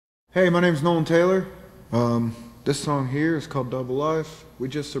Hey, my name's Nolan Taylor. This song here is called Double Life. We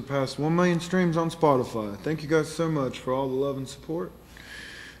just surpassed 1 million streams on Spotify. Thank you guys so much for all the love and support.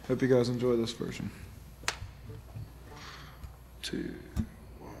 Hope you guys enjoy this version. 2,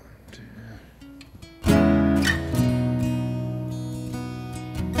 1, 2.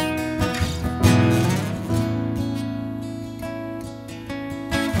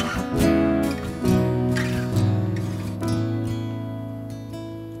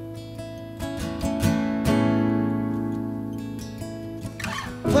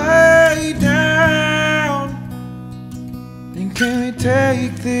 Way down, and can we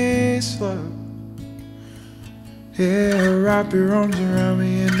take this slow? Yeah, wrap your arms around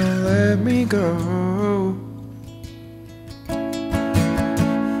me and don't let me go.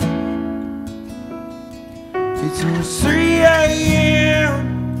 It's almost 3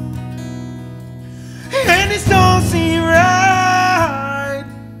 a.m. and it don't seem right.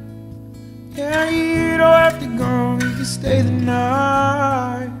 Yeah, you don't have to go, you can stay the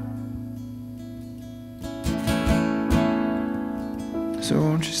night. So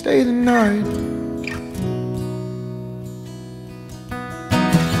won't you stay the night?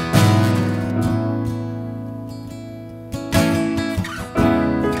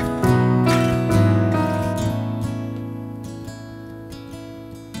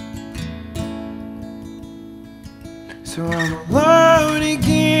 So I'm alone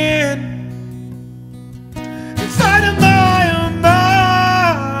again, inside of my own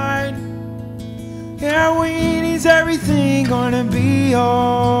mind. Yeah, when is everything gonna be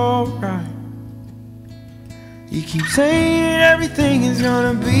alright? You keep saying everything is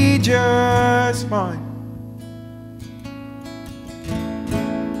gonna be just fine.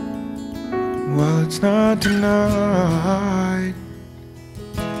 Well, it's not tonight.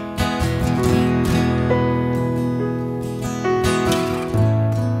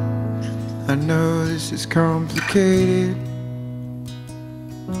 I know this is complicated.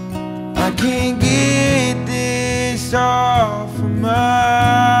 I can't get this off of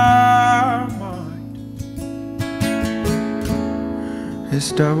my mind.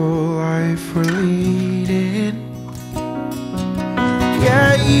 This double life we're leading.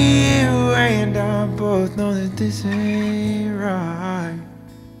 Yeah, you and I both know that this ain't right.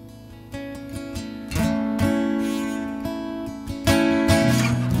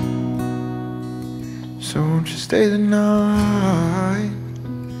 So won't you stay the night?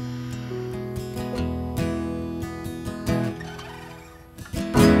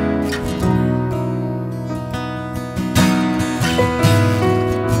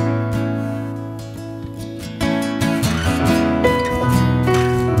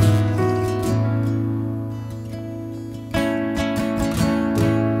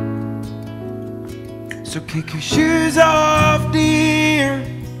 So kick your shoes off, dear.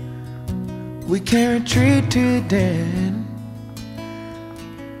 We can't retreat to the den.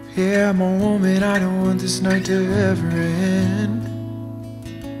 Yeah, I'm a woman, I don't want this night to ever end.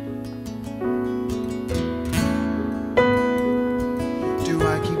 Do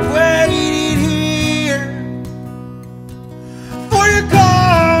I keep waiting here for your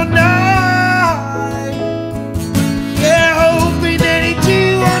call night? Yeah, hoping that it's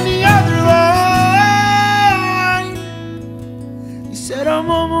you on the other line. You said I'm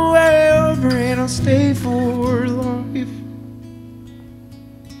on my way over and I'll stay for life.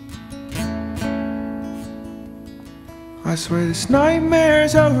 I swear this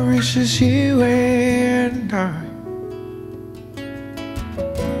nightmare's over, it's just you and I.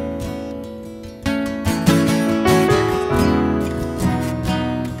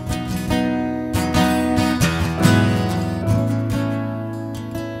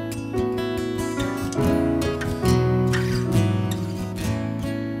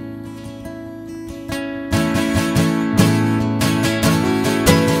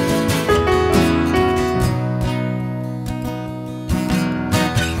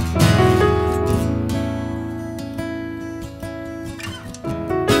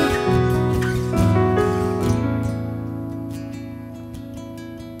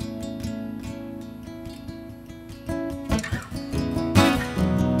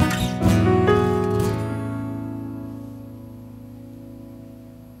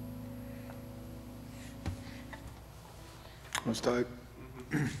 That's tight.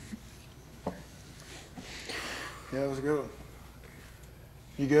 Yeah, that was a good one.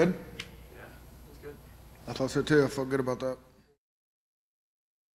 You good? Yeah, it was good. I thought so too. I felt good about that.